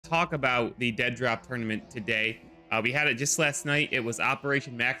talk about the Deadrop tournament today. We had it just last night. It was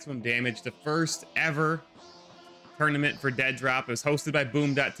Operation Maximum Damage, the first ever tournament for Deadrop. It was hosted by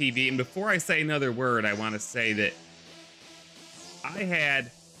Boom.tv. And before I say another word, I want to say that I had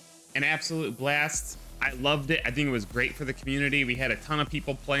an absolute blast. I loved it. I think it was great for the community. We had a ton of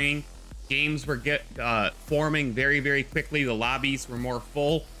people playing. Games were forming very, very quickly. The lobbies were more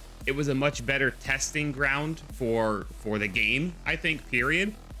full. It was a much better testing ground for the game, I think,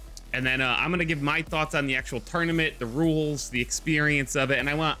 period. And then I'm going to give my thoughts on the actual tournament, the rules, the experience of it. And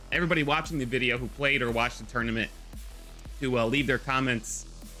I want everybody watching the video who played or watched the tournament to leave their comments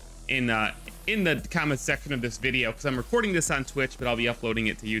in the comments section of this video, because I'm recording this on Twitch, but I'll be uploading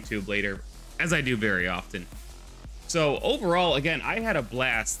it to YouTube later, as I do very often. So overall, again, I had a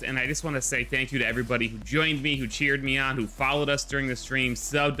blast, and I just want to say thank you to everybody who joined me, who cheered me on, who followed us during the stream,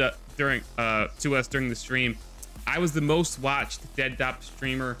 subbed to us during the stream. I was the most watched Deadrop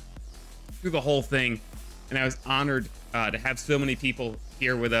streamer through the whole thing, and I was honored to have so many people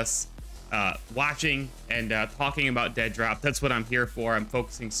here with us watching and talking about Deadrop. That's what I'm here for. I'm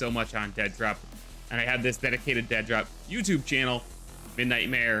focusing so much on Deadrop, and I have this dedicated Deadrop YouTube channel, Midnight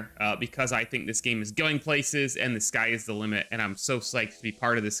Mayor, because I think this game is going places and the sky is the limit, and I'm so psyched to be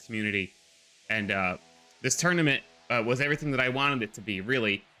part of this community. And this tournament was everything that I wanted it to be,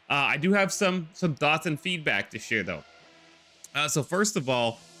 really. I do have some thoughts and feedback to share, though. So first of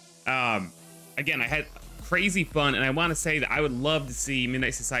all, again, I had crazy fun, and I want to say that I would love to see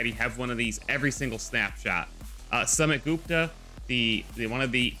Midnight Society have one of these every single snapshot. Sumit Gupta, one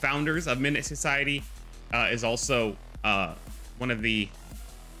of the founders of Midnight Society, is also one of the,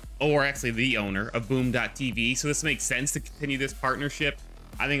 or actually the owner of Boom.tv. So this makes sense to continue this partnership.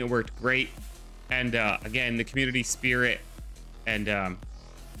 I think it worked great. And again, the community spirit and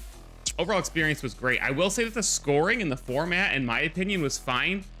overall experience was great. I will say that the scoring and the format, in my opinion, was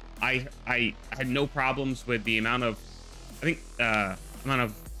fine. I had no problems with the amount of, what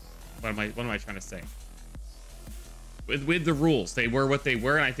am I trying to say? With the rules, they were what they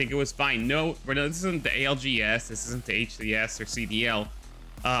were, and I think it was fine. No, this isn't the ALGS, this isn't the HCS or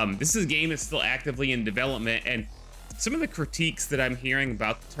CDL. This is a game that's still actively in development, and some of the critiques that I'm hearing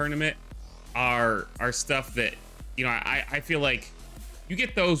about the tournament are stuff that, you know, I feel like you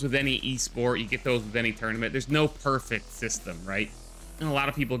get those with any esport, you get those with any tournament. There's no perfect system, right? And a lot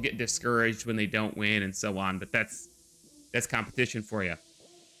of people get discouraged when they don't win and so on, but that's competition for you.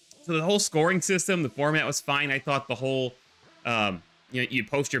 So the whole scoring system, the format was fine. I thought the whole, you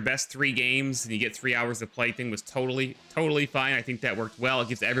post your best 3 games and you get 3 hours of play thing was totally fine. I think that worked well. It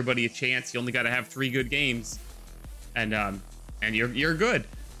gives everybody a chance. You only got to have 3 good games, and you're good.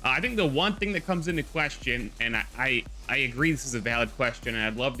 I think the one thing that comes into question, and I agree this is a valid question, and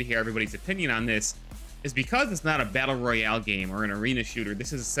I'd love to hear everybody's opinion on this, is because it's not a battle royale game or an arena shooter.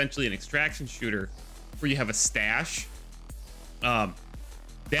 This is essentially an extraction shooter where you have a stash.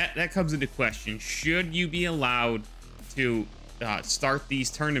 That comes into question. Should you be allowed to start these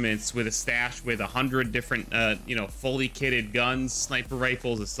tournaments with a stash with 100 different, fully kitted guns, sniper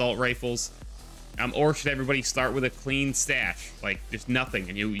rifles, assault rifles, or should everybody start with a clean stash, like just nothing,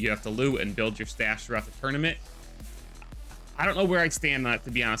 and you have to loot and build your stash throughout the tournament? I don't know where I stand on it,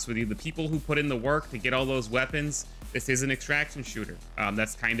 to be honest with you. The people who put in the work to get all those weapons, this is an extraction shooter.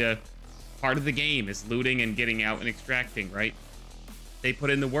 That's kind of part of the game, is looting and getting out and extracting, right? They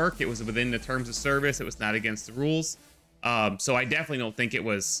put in the work. It was within the terms of service. It was not against the rules. So I definitely don't think it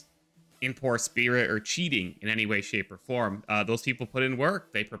was in poor spirit or cheating in any way, shape, or form. Those people put in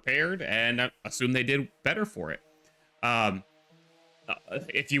work. They prepared, and I assume they did better for it.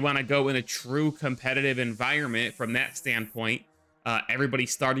 If you want to go in a true competitive environment from that standpoint, everybody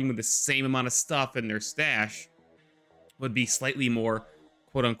starting with the same amount of stuff in their stash would be slightly more,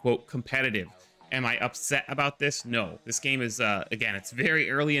 quote-unquote, competitive. Am I upset about this? No. This game is, again, it's very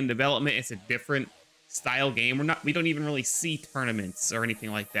early in development. It's a different style game. We don't even really see tournaments or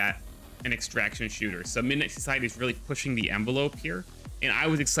anything like that in extraction shooters. So Midnight Society is really pushing the envelope here, and I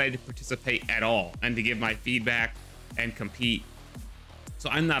was excited to participate at all and to give my feedback and compete. So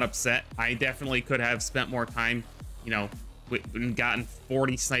I'm not upset. I definitely could have spent more time, and gotten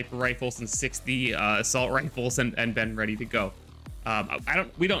 40 sniper rifles and 60 assault rifles and been ready to go.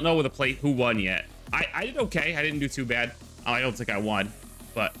 We don't know who won yet. I did okay. I didn't do too bad. I don't think I won,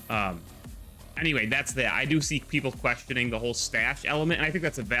 but anyway, that's that. I do see people questioning the whole stash element, and I think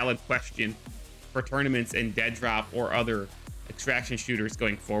that's a valid question for tournaments in Deadrop or other extraction shooters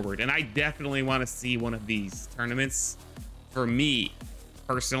going forward. And I definitely want to see one of these tournaments. For me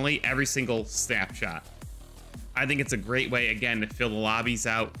personally, every single snapshot. I think it's a great way, again, to fill the lobbies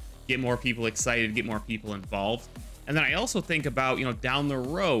out, get more people excited, get more people involved. And then I also think about, you know, down the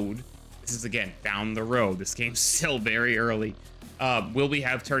road, this is again, down the road, this game's still very early. Will we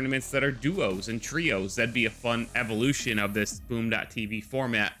have tournaments that are duos and trios? That'd be a fun evolution of this Boom.tv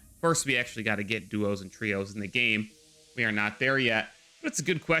format. First, we actually got to get duos and trios in the game. We are not there yet. But it's a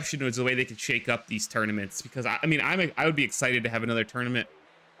good question. It's the way they could shake up these tournaments, because I mean, I would be excited to have another tournament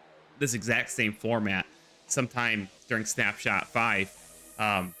this exact same format sometime during Snapshot 5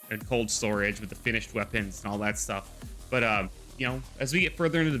 and cold storage with the finished weapons and all that stuff. But you know, as we get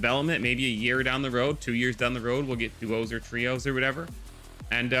further into development, maybe a year down the road, 2 years down the road, we'll get duos or trios or whatever.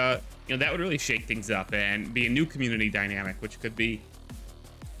 And, you know, that would really shake things up and be a new community dynamic, which could be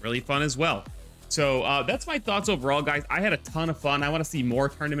really fun as well. So that's my thoughts overall, guys. I had a ton of fun. I want to see more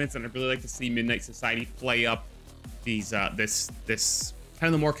tournaments, and I'd really like to see Midnight Society play up these this kind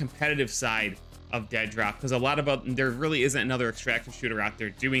of the more competitive side of Deadrop, because a lot of there really isn't another extraction shooter out there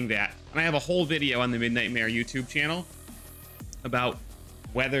doing that. And I have a whole video on the Midnight Mayor YouTube channel about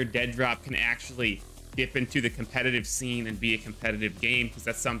whether Deadrop can actually dip into the competitive scene and be a competitive game, because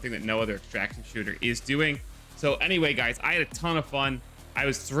that's something that no other extraction shooter is doing. So anyway, guys, I had a ton of fun. I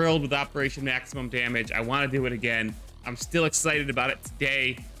was thrilled with Operation Maximum Damage. I want to do it again. I'm still excited about it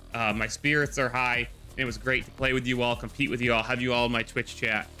today. My spirits are high. It was great to play with you all, compete with you all, have you all in my Twitch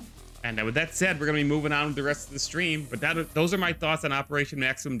chat. And with that said, we're going to be moving on with the rest of the stream. But those are my thoughts on Operation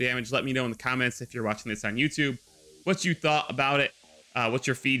Maximum Damage. Let me know in the comments if you're watching this on YouTube what you thought about it. What's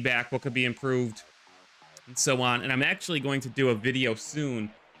your feedback? What could be improved? And so on. And I'm actually going to do a video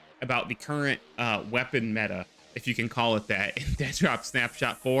soon about the current weapon meta, if you can call it that, in Deadrop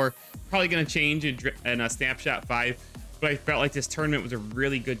Snapshot 4. Probably going to change in Snapshot 5. But I felt like this tournament was a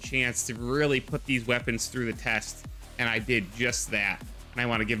really good chance to really put these weapons through the test. And I did just that. And I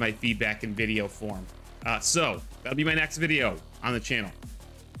want to give my feedback in video form. So that'll be my next video on the channel.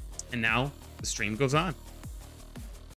 And now the stream goes on.